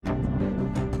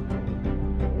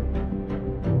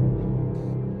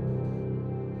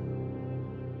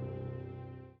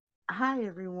Hi,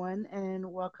 everyone,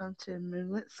 and welcome to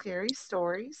Moonlit Scary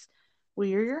Stories.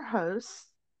 We are your hosts,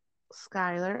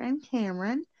 Skylar and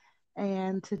Cameron,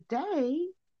 and today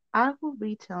I will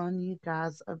be telling you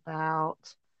guys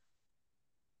about.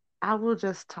 I will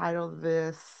just title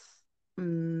this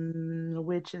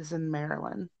Witches in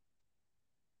Maryland.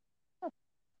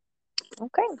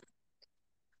 Okay.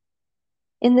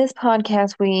 In this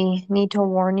podcast, we need to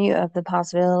warn you of the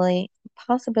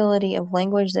possibility of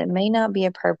language that may not be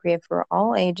appropriate for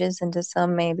all ages and to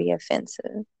some may be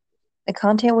offensive. The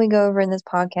content we go over in this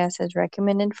podcast is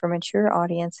recommended for mature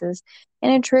audiences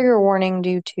and a trigger warning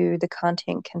due to the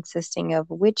content consisting of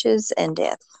witches and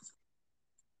death.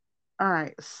 All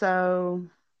right, so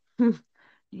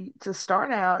to start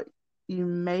out, you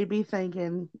may be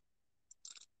thinking,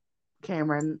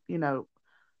 Cameron,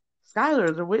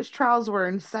 Skylar, the witch trials were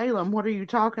in Salem. What are you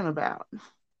talking about?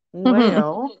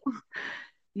 Well,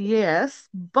 yes,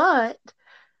 but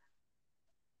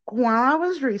while I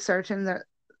was researching the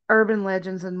urban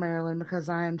legends in Maryland, because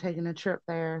I am taking a trip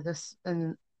there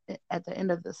at the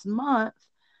end of this month,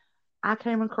 I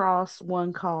came across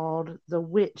one called the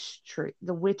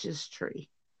witch's tree.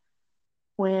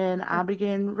 When I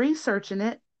began researching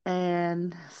it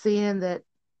and seeing that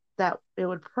it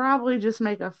would probably just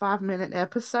make a 5 minute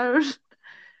episode,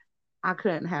 I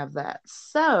couldn't have that.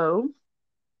 So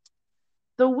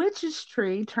the witch's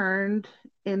tree turned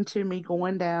into me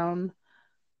going down.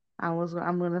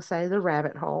 I'm going to say the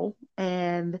rabbit hole,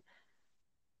 and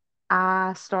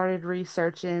I started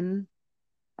researching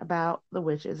about the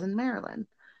witches in Maryland.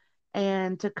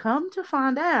 And to come to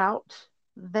find out,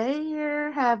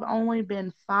 there have only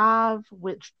been five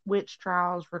witch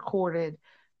trials recorded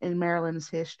in Maryland's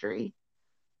history.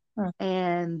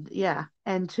 And yeah,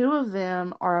 and two of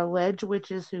them are alleged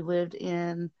witches who lived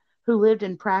and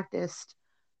practiced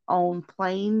on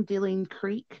Plain Dealing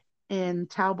Creek in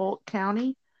Talbot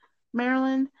County,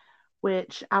 Maryland,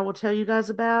 which I will tell you guys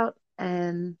about.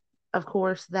 And of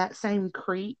course, that same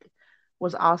creek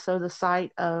was also the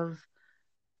site of,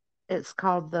 it's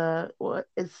called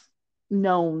it's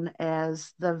known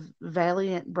as the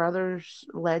Valiant Brothers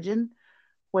legend,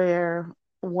 where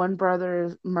one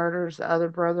brother murders the other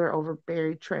brother over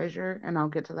buried treasure. And I'll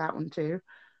get to that one too.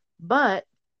 But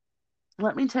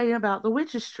let me tell you about the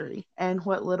witch's tree and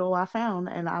what little I found,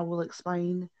 and I will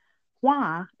explain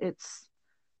why it's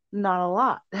not a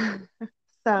lot.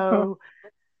 So,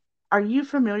 are you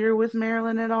familiar with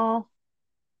Maryland at all?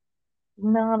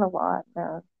 Not a lot,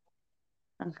 no.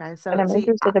 Okay, But so I'm see,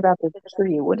 interested about the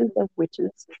tree. What is a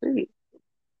witch's tree?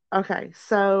 okay,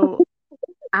 so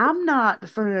I'm not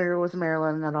familiar with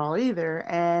Maryland at all either,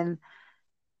 and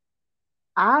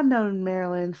I've known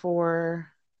Maryland for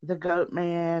the Goat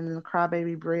Man and the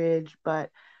Crybaby Bridge,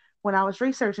 but when I was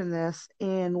researching this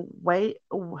in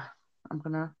I'm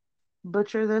gonna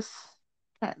butcher this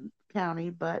county,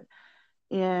 but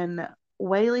in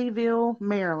Whaleyville,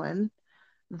 Maryland,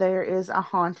 there is a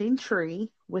haunting tree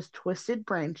with twisted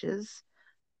branches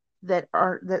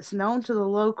that's known to the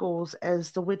locals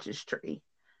as the witch's tree.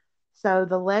 So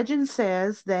the legend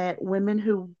says that women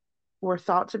who were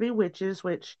thought to be witches,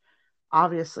 which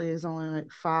obviously is only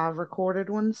like five recorded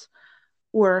ones,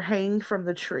 were hanged from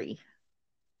the tree.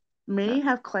 Many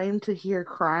have claimed to hear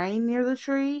crying near the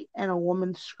tree and a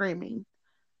woman screaming.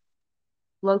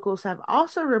 Locals have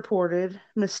also reported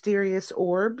mysterious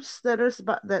orbs that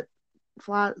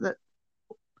fly that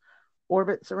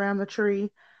orbits around the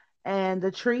tree, and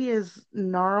the tree is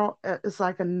gnarled. It's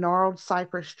like a gnarled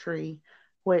cypress tree,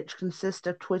 which consists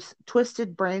of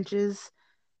twisted branches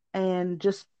and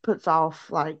just puts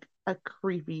off like a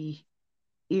creepy,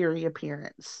 eerie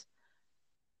appearance.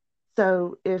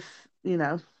 So if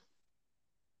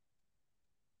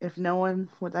knowing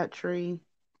what that tree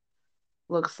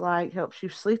looks like helps you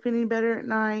sleep any better at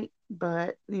night,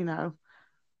 but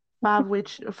five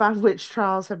witch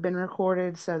trials have been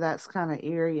recorded, so that's kind of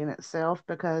eerie in itself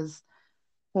because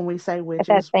when we say At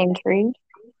that witches, same tree?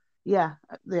 yeah,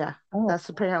 yeah, Oh, that's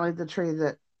apparently the tree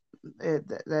that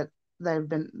they've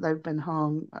been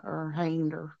hung or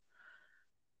hanged, or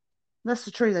that's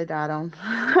the tree they died on.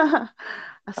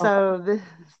 okay. So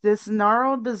this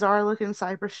gnarled, bizarre looking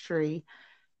cypress tree,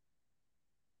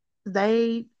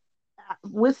 they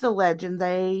with the legend,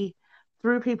 they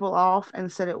threw people off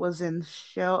and said it was in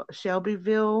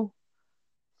Shelbyville,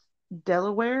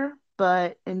 Delaware,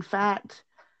 but in fact,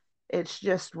 it's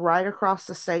just right across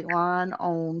the state line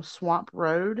on Swamp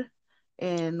Road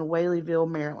in Whaleyville,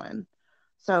 Maryland.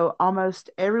 So almost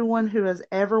everyone who has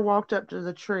ever walked up to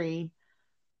the tree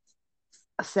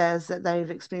says that they've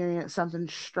experienced something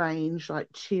strange, like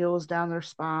chills down their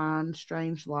spine,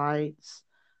 strange lights.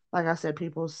 Like I said,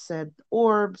 people said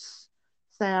orbs,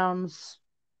 sounds,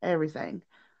 everything.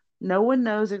 No one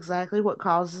knows exactly what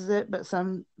causes it, but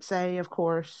some say, of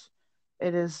course,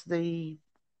 it is the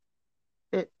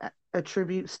it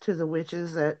attributes to the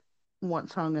witches that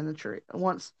once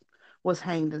was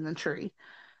hanged in the tree.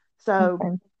 So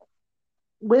Okay.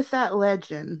 with that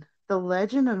legend, the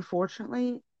legend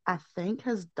unfortunately I think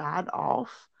has died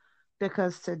off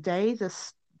because today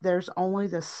there's only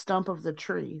the stump of the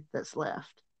tree that's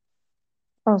left.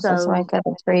 Oh, so somebody So cut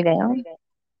the tree down?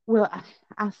 well,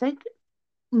 I think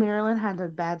Maryland had a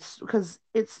bad because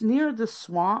it's near the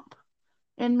swamp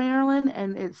in Maryland,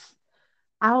 and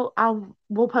I'll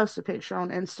we'll post a picture on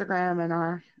Instagram and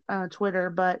our Twitter,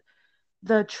 but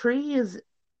the tree is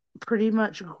pretty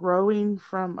much growing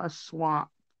from a swamp,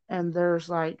 and there's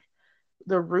like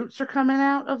the roots are coming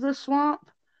out of the swamp,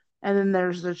 and then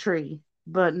there's the tree,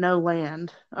 but no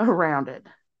land around it,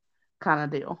 kind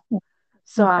of deal.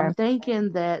 So I'm Okay.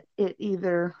 thinking that it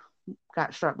either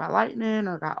got struck by lightning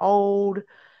or got old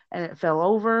and it fell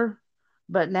over,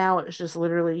 but now it's just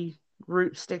literally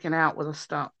roots sticking out with a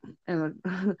stump in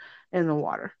the in the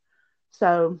water.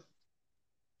 So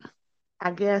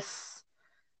I guess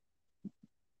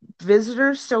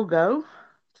visitors still go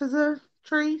to the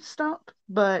tree stump,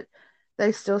 but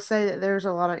they still say that there's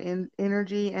a lot of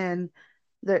energy and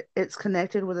that it's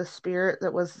connected with a spirit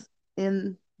that was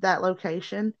in that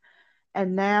location.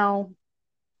 And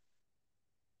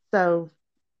so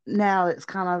now it's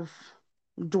kind of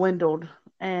dwindled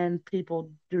and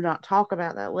people do not talk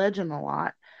about that legend a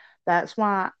lot. That's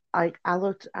why I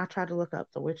tried to look up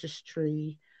the witch's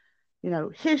tree,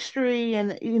 history,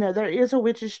 and there is a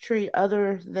witch's tree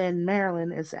other than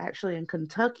Maryland. It's actually in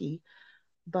Kentucky,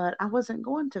 but I wasn't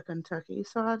going to Kentucky,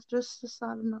 so I just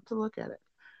decided not to look at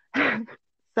it.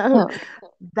 So Huh.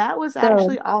 that was So,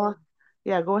 actually all.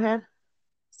 Yeah, go ahead.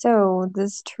 so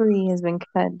this tree has been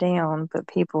cut down, but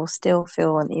people still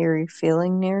feel an eerie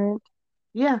feeling near it.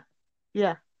 Yeah,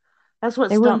 yeah. That's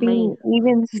what It wouldn't stumped me. be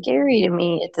even scary to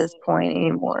me at this point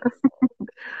anymore.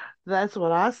 That's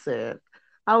what I said.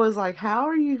 I was like, how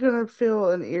are you gonna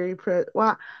feel an eerie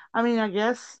Well, I mean, I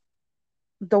guess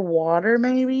the water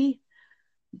maybe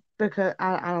because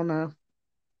I don't know.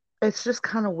 It's just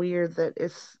kind of weird that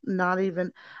it's not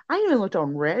even. I even looked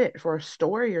on Reddit for a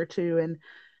story or two, and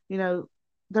you know,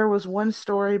 there was one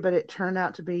story, but it turned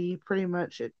out to be pretty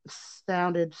much. It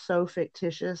sounded so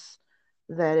fictitious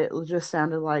that it just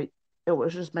sounded like it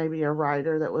was just maybe a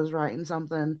writer that was writing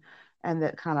something, and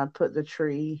that kind of put the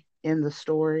tree in the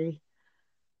story.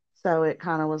 So it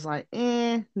kind of was like,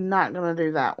 not gonna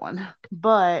do that one.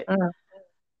 But Mm.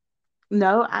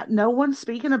 no, no one's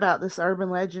speaking about this urban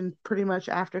legend pretty much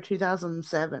after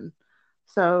 2007.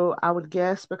 So I would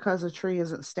guess because the tree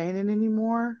isn't standing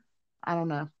anymore. I don't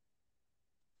know.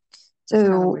 It's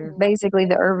kind of So weird. basically,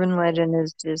 the urban legend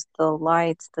is just the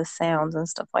lights, the sounds, and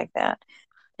stuff like that.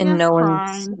 And Yeah, no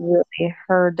one's crying. really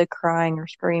heard the crying or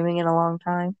screaming in a long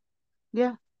time.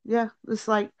 Yeah, yeah. It's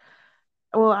like,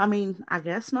 well, I mean, I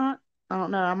guess not. I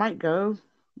don't know. I might go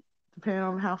depending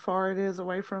on how far it is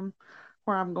away from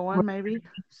where I'm going. Maybe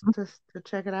to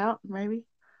check it out. Maybe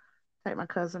take my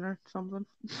cousin or something.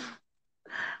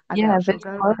 I Yeah, I doubt bet she'll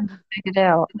you go, love but to check it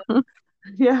out.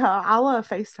 yeah, I'll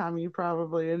FaceTime you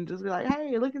probably and just be like,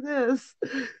 "Hey, look at this."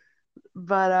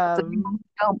 But It's a big old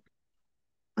stump.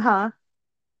 huh?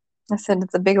 I said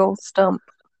it's a big old stump.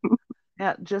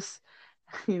 Yeah, just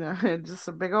just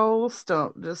a big old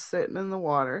stump just sitting in the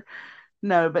water.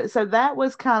 No, but so that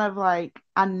was kind of like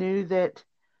I knew that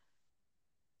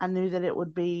it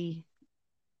would be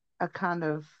a kind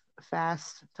of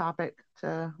fast topic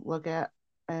to look at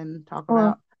and talk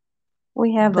Well, about.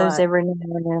 we have those But every now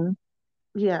and then.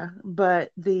 yeah,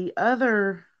 but the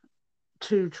other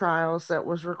two trials that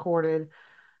was recorded,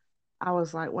 I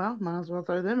was like, well, might as well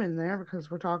throw them in there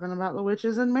because we're talking about the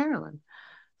witches in Maryland.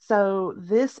 So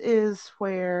this is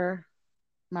where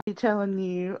I'm telling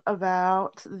you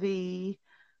about the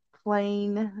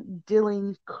Plain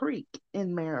Dilling Creek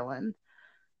in Maryland.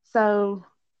 So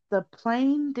the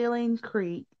Plain Dilling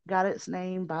Creek got its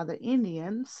name by the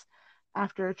Indians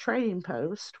after a trading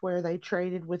post where they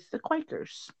traded with the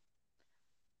Quakers,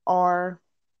 or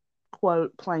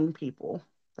quote plain people,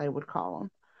 they would call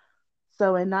them.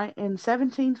 So in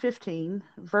 1715,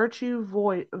 Virtue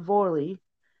Volley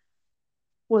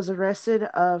was arrested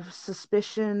of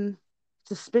suspicious,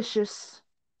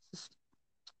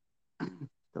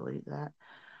 delete that,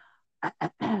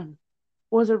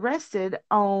 was arrested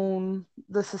on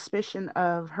the suspicion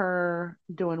of her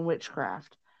doing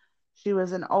witchcraft. She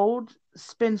was an old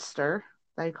spinster,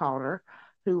 they called her,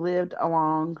 who lived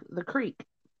along the creek.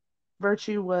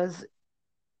 Virtue was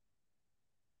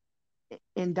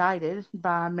indicted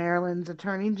by Maryland's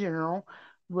Attorney General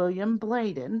William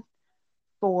Bladen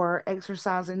for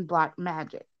exercising black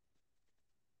magic.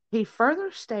 He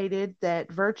further stated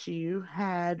that Virtue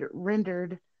had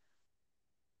rendered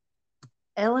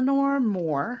Eleanor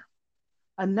Moore,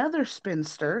 another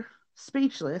spinster,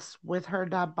 speechless with her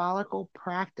diabolical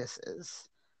practices.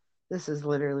 This is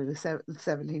literally the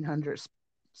 1700s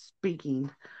speaking,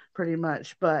 pretty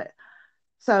much. But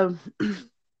so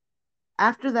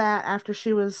after that, after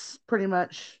she was pretty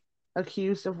much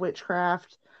accused of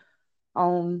witchcraft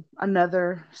on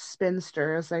another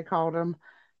spinster, as they called him,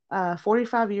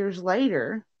 45 years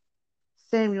later,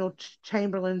 Samuel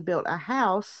Chamberlain built a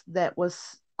house that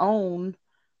was on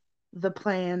the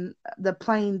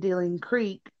Plain Dealing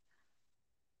Creek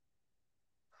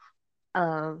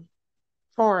uh,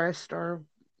 forest, or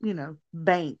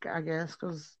bank, I guess,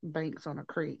 because bank's on a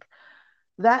creek.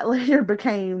 That later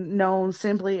became known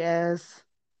simply as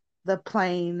the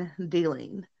Plain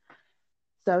Dealing.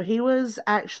 So he was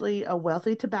actually a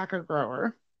wealthy tobacco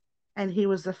grower, and he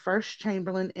was the first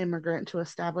Chamberlain immigrant to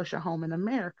establish a home in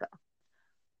America.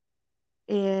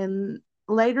 In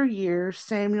later years,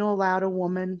 Samuel allowed a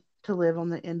woman to live on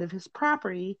the end of his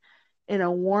property in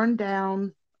a worn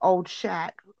down old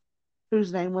shack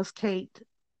whose name was Kate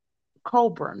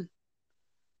Colburn,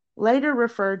 later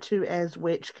referred to as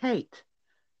Witch Kate.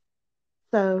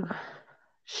 So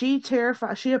she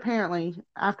apparently,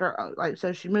 after,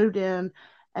 so she moved in,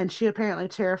 and she apparently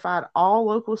terrified all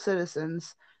local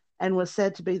citizens and was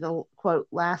said to be the, quote,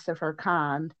 last of her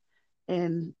kind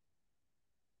in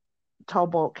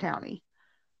Talbot County.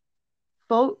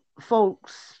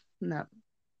 Folks, no,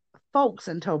 folks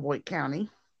in Talbot County,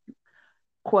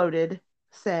 quoted,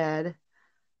 said,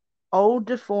 old,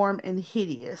 deformed, and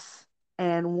hideous,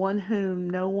 and one whom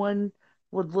no one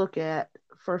would look at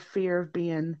for fear of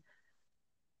being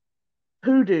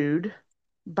hoodooed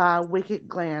by a wicked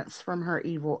glance from her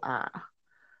evil eye.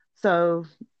 So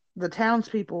the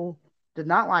townspeople did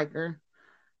not like her,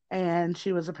 and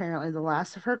she was apparently the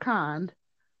last of her kind.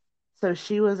 So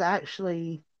she was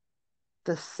actually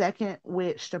the second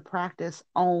witch to practice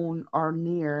on or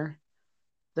near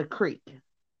the creek,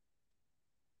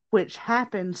 which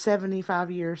happened 75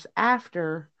 years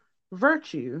after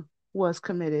Virtue was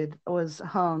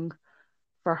hung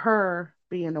for her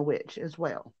being a witch as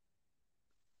well.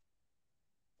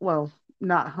 Well,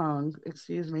 not hung,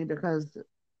 excuse me, because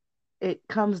it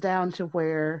comes down to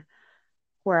where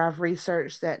I've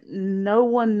researched that no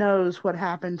one knows what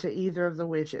happened to either of the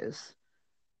witches.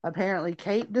 Apparently,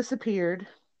 Kate disappeared,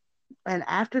 and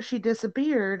after she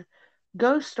disappeared,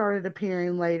 ghosts started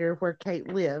appearing later where Kate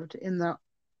lived in the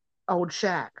old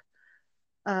shack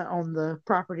on the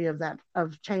property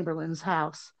of Chamberlain's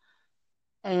house,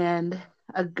 and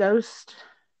a ghost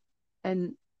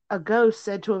and a ghost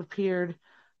said to have appeared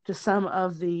to some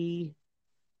of the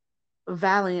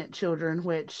Valiant children,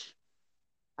 which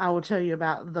I will tell you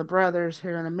about the brothers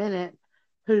here in a minute,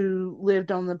 who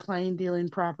lived on the Plain Dealing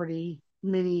property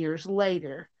many years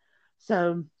later.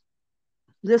 So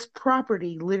this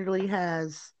property literally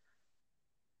has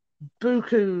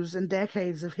bukus and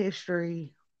decades of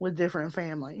history with different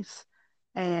families.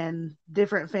 And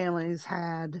different families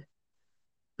had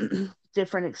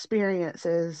different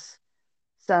experiences.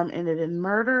 Some ended in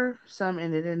murder, some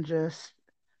ended in just,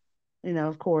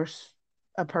 of course,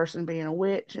 a person being a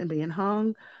witch and being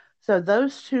hung. So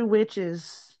those two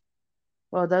witches,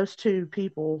 well, those two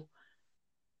people,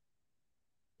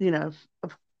 you know,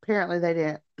 apparently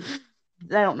they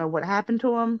don't know what happened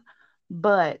to them,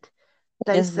 but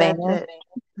they Just said vanished. that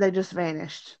they just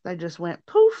vanished. They just went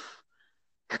poof.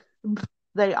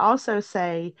 They also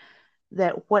say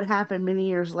that what happened many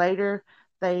years later,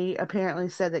 they apparently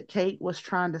said that Kate was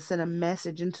trying to send a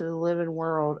message into the living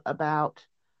world about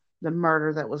the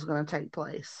murder that was going to take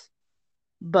place.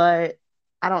 But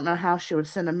I don't know how she would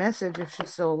send a message if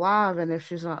she's still alive, and if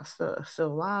she's not still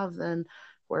alive, then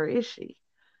where is she?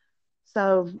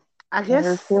 So I Who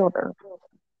guess, killed her?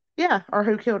 yeah, or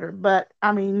who killed her. But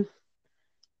I mean,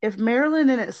 if Maryland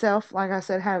in itself, like I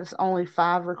said, has only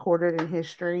 5 recorded in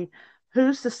history,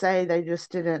 who's to say they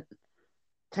just didn't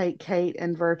take Kate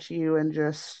and Virtue and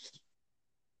just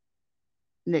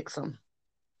nix them?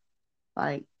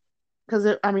 Like,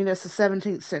 because I mean, it's the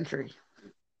 17th century.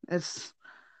 It's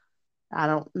I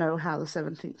don't know how the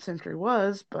 17th century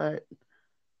was, but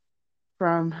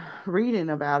from reading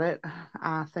about it,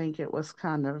 I think it was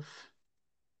kind of,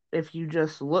 if you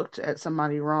just looked at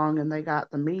somebody wrong and they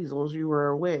got the measles, you were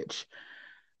a witch.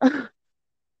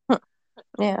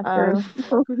 Yeah, uh, true.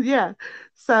 yeah.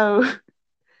 So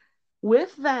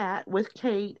with that, with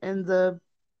Kate and the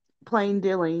Plain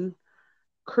Dealing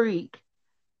Creek,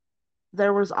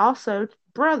 There was also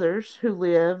brothers who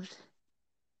lived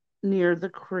near the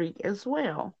creek as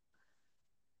well.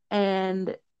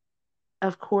 And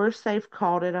of course, they've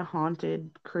called it a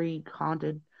haunted creek,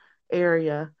 haunted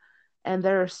area. And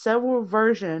there are several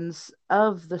versions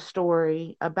of the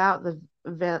story about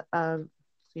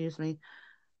excuse me,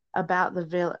 about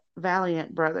the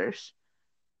Valiant brothers.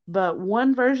 But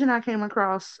one version I came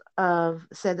across of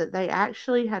said that they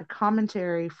actually had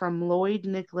commentary from Lloyd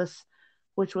Nicholas,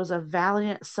 which was a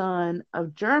Valiant son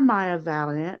of Jeremiah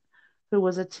Valiant, who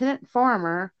was a tenant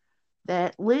farmer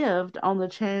that lived on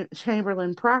the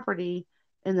Chamberlain property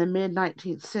in the mid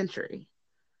 19th century.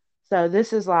 So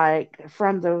this is like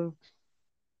from the,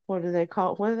 what do they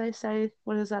call it? What do they say?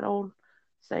 What is that old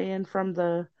saying? From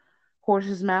the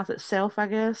horse's mouth itself, I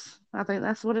guess. I think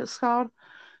that's what it's called.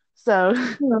 So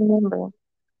I remember.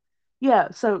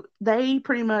 yeah, so they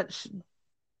pretty much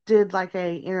did like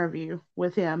a interview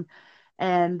with him,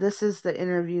 and this is the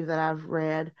interview that I've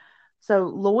read. So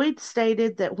Lloyd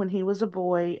stated that when he was a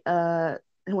boy,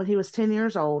 when he was 10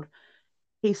 years old,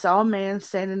 he saw a man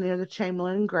standing near the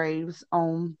Chamberlain graves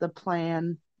on the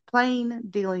plain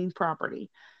dealing property.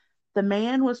 The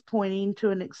man was pointing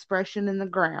to an expression in the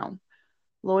ground.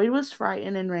 Lloyd was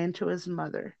frightened and ran to his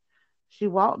mother. She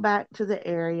walked back to the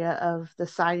area of the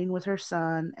sighting with her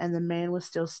son, and the man was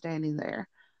still standing there.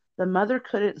 The mother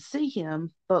couldn't see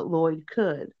him, but Lloyd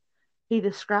could. He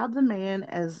described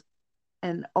the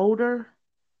an older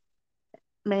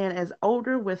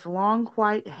older with long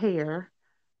white hair,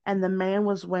 and the man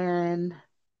was wearing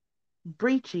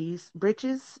breeches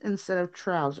instead of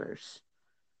trousers.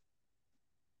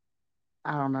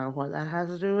 I don't know what that has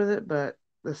to do with it, but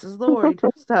this is Lloyd.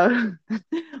 So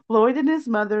Lloyd and his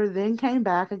mother then came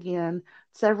back again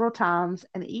several times,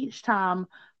 and each time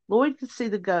Lloyd could see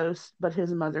the ghost, but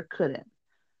his mother couldn't.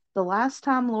 The last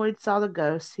time Lloyd saw the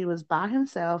ghost, he was by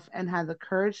himself and had the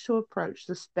courage to approach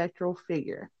the spectral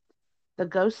figure. The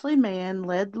ghostly man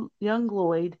led young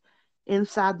Lloyd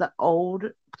inside the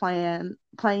old plain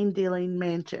dealing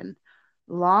mansion,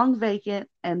 long vacant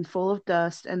and full of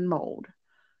dust and mold.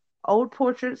 Old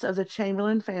portraits of the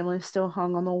Chamberlain family still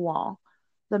hung on the wall.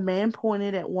 The man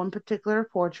pointed at one particular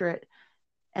portrait,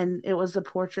 and it was the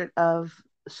portrait of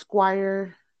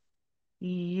Squire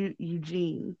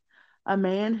Eugene, a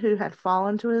man who had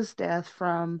fallen to his death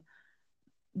from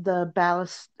the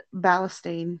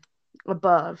ballastine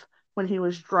above when he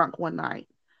was drunk one night.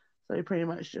 So he pretty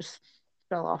much just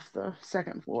fell off the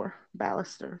second floor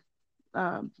baluster.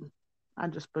 Um, I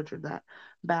just butchered that.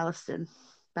 Ballastin,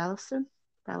 ballastin,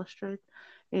 balustrade.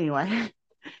 Anyway,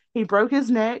 he broke his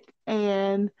neck,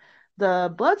 and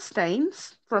the blood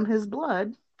stains from his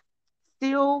blood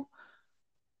still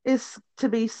is to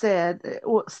be said,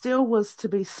 still was to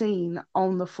be seen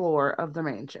on the floor of the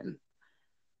mansion.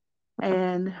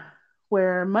 And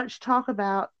where much talk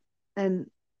about, and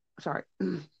sorry,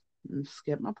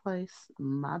 skip my place,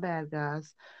 my bad,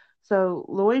 guys. So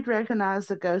Lloyd recognized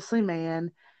the ghostly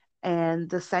man and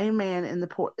the same man in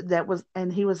the that was,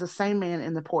 and he was the same man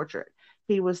in the portrait.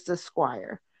 He was the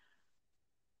squire.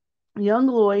 Young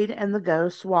Lloyd and the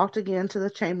ghost walked again to the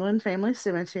Chamberlain family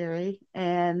cemetery,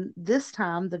 and this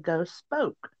time the ghost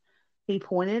spoke. He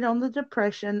pointed on the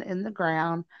depression in the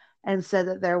ground and said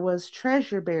that there was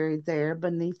treasure buried there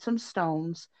beneath some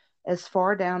stones as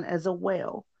far down as a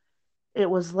well. It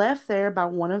was left there by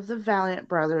one of the Valiant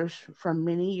brothers from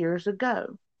many years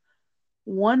ago.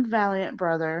 One Valiant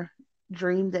brother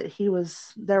dreamed that he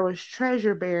was there was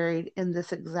treasure buried in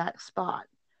this exact spot.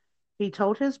 He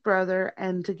told his brother,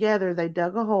 and together they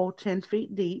dug a hole 10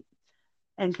 feet deep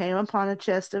and came upon a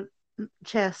chest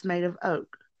made of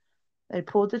oak. They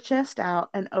pulled the chest out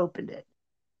and opened it.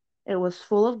 It was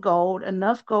full of gold,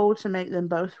 enough gold to make them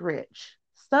both rich.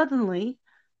 Suddenly,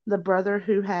 the brother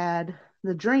who had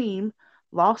the dream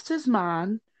lost his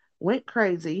mind, went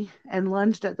crazy, and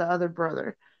lunged at the other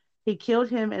brother. He killed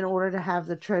him in order to have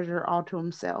the treasure all to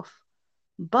himself.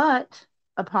 But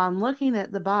upon looking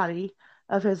at the body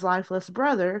of his lifeless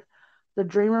brother, the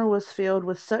dreamer was filled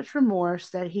with such remorse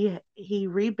that he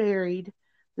reburied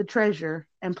the treasure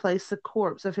and placed the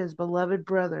corpse of his beloved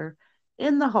brother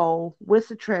in the hole with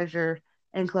the treasure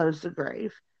and closed the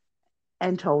grave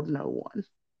and told no one.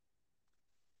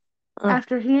 Mm.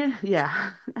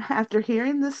 After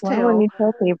hearing this Why wouldn't tale, you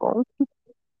tell people?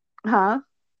 huh?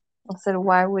 I said,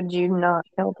 why would you not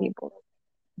tell people?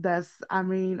 I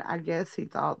mean, I guess he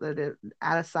thought that it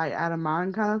out of sight, out of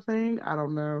mind kind of thing. I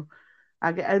don't know.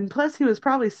 And plus, he was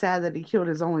probably sad that he killed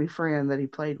his only friend that he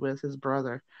played with, his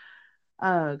brother.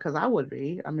 Because I would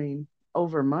be. I mean,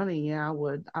 over money, yeah, I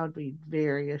would. I would be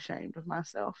very ashamed of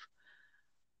myself.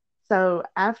 So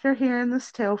after hearing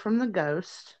this tale from the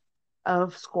ghost,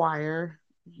 of Squire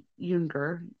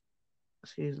Younger,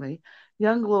 excuse me,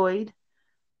 young Lloyd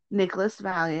Nicholas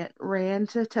Valiant ran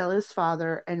to tell his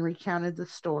father and recounted the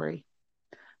story.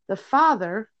 The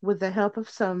father, with the help of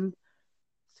some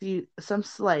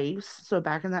slaves, so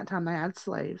back in that time they had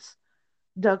slaves,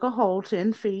 dug a hole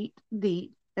 10 feet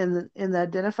deep in the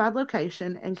identified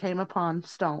location and came upon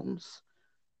stones.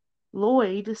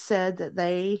 Lloyd said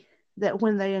that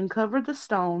when they uncovered the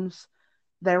stones,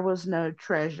 there was no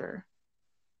treasure.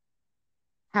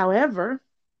 However,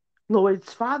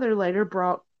 Lloyd's father later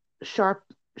brought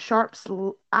Sharp's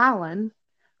Island,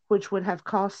 which would have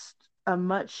cost a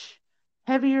much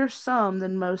heavier sum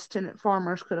than most tenant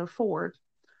farmers could afford.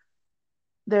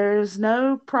 There is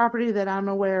no property that I'm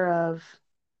aware of.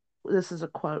 This is a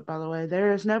quote, by the way.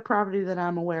 There is no property that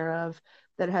I'm aware of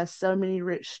that has so many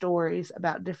rich stories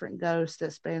about different ghosts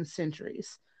that span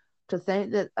centuries. To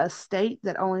think that a state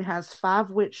that only has 5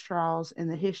 witch trials in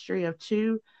the history of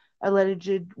two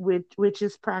alleged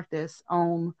witches' practice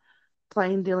on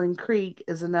Plain Dealing Creek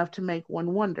is enough to make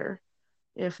one wonder.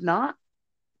 If not,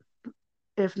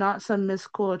 if not some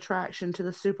mystical attraction to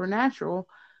the supernatural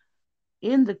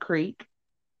in the creek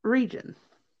region.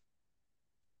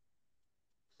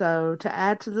 So, to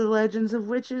add to the legends of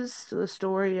witches, to the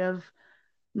story of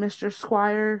Mr.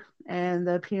 Squire and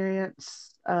the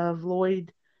appearance of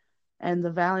Lloyd and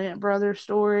the Valiant Brothers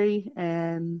story,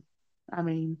 and I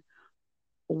mean,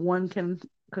 one can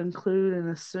conclude and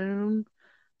assume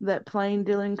that Plain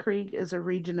Dealing Creek is a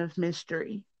region of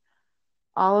mystery.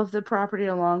 All of the property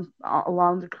along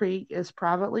the creek is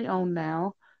privately owned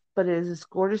now, but it is this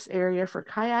gorgeous area for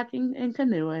kayaking and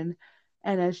canoeing.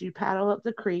 And as you paddle up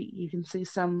the creek, you can see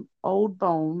some old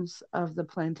bones of the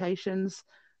plantations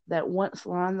that once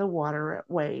lined the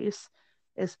waterways.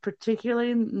 It's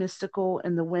particularly mystical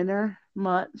in the winter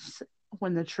months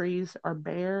when the trees are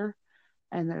bare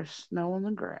and there's snow on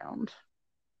the ground.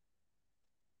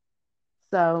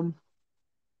 So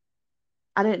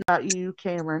I didn't know about you,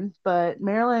 Cameron, but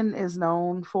Maryland is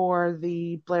known for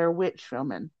the Blair Witch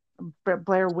Project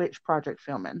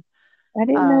filming. I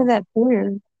didn't know Um, that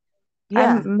too. I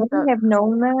yeah, may so, have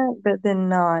known that, but then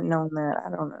not known that. I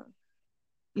don't know.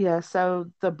 yeah. So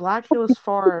the Black Hills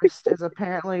Forest is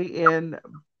apparently in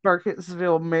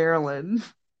Burkittsville, Maryland.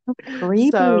 That's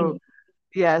So creepy.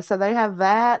 yeah, so they have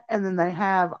that, and then they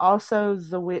have also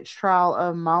the witch trial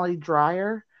of Molly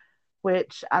Dryer,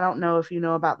 which I don't know if you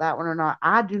know about that one or not.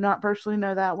 I do not personally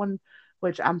know that one,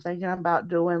 which I'm thinking about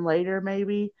doing later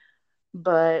maybe.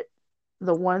 But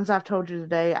the ones I've told you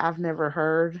today, I've never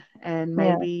heard, and Yeah,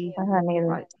 maybe I hadn't either.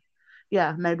 like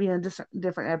yeah, maybe in a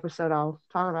different episode I'll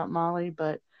talk about Molly.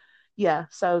 But yeah,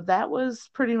 so that was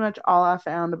pretty much all I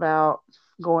found about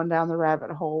going down the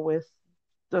rabbit hole with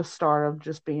the start of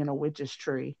just being a witch's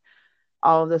tree.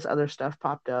 All of this other stuff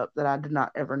popped up that I did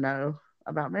not ever know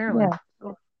about Yeah. Maryland.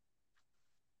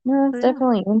 No, So it's yeah.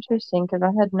 definitely interesting because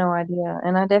I had no idea.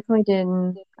 And I definitely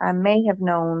didn't, I may have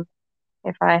known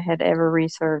if I had ever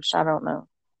researched. I don't know.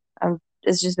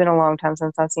 It's just been a long time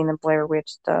since I've seen the Blair Witch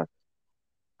stuff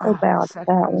Oh, the about second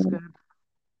that one's one. good.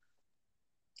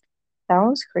 That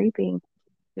was creepy.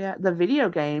 Yeah, the video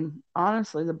game,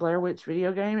 honestly, the Blair Witch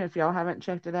video game, if y'all haven't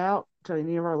checked it out to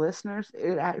any of our listeners,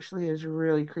 it actually is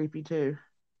really creepy too.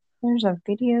 There's a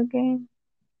video game?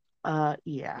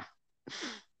 Yeah.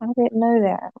 I didn't know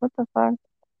that. What the fuck?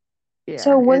 So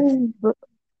Yeah, what it's is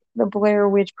the Blair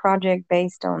Witch Project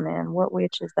based on then? What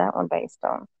witch is that one based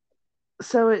on?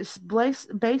 so it's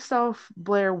based off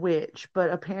Blair Witch, but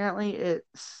apparently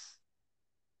it's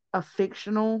a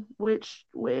fictional witch,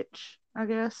 I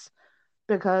guess,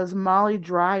 because Molly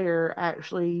Dryer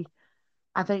actually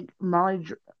I think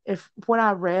if what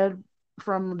I read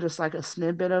from just like a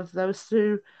snippet of those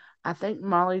two, I think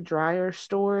Molly Dryer's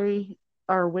story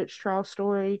or witch trial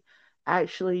story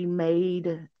actually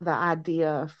made the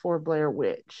idea for Blair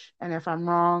Witch. And if I'm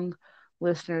wrong,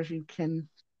 listeners, you can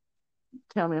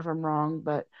tell me if I'm wrong,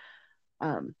 but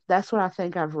that's what I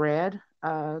think I've read,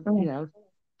 Mm,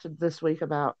 this week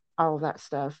about all of that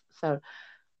stuff. So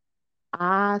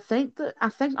I think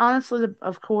honestly,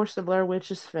 of course, the Blair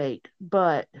Witch is fake,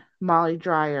 but Molly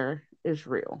Dryer is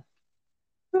real.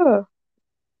 huh.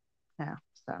 Yeah.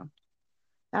 So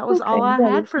that was Okay, all I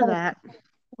had for that.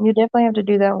 you definitely have to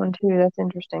do that one too. That's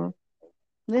interesting.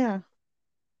 Yeah.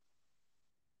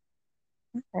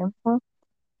 Okay, well,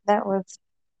 that was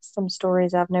some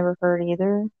stories I've never heard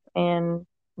either, and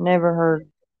never heard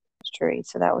tree.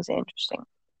 So that was interesting.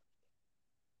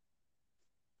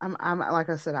 I'm like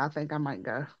I said, I think I might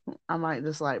go. I might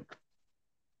just like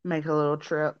make a little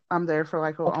trip. I'm there for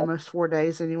like Okay, almost 4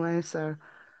 days anyway. So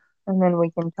and then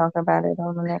we can talk about it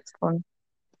on the next one.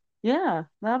 Yeah,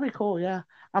 that'd be cool. Yeah,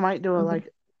 I might do it. Mhm.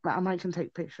 Like, I might can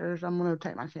take pictures. I'm gonna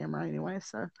take my camera anyway,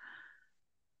 so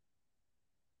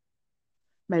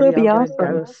That'd maybe I'll be get a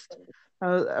awesome. ghost.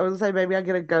 I would say maybe I'll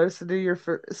get a ghost to do your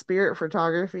spirit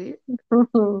photography.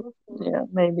 Yeah,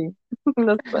 maybe.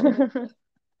 That's funny.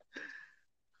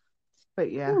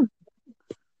 But yeah, Hmm.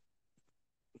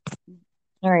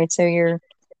 All right, so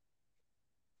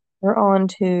we're on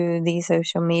to the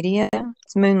social media.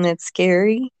 It's Moonlit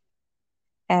Scary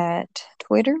at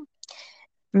Twitter,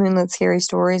 Moonlit Scary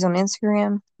Stories on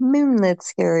Instagram, Moonlit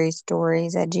Scary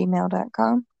Stories at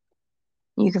gmail.com.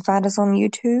 You can find us on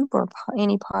YouTube or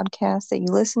any podcast that you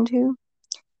listen to,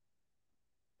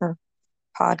 or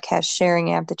podcast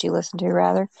sharing app that you listen to,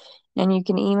 rather. And you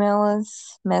can email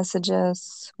us, message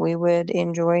us. We would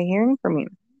enjoy hearing from you.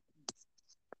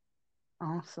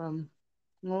 awesome.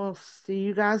 We'll see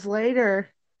you guys later.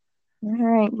 All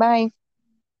right, bye.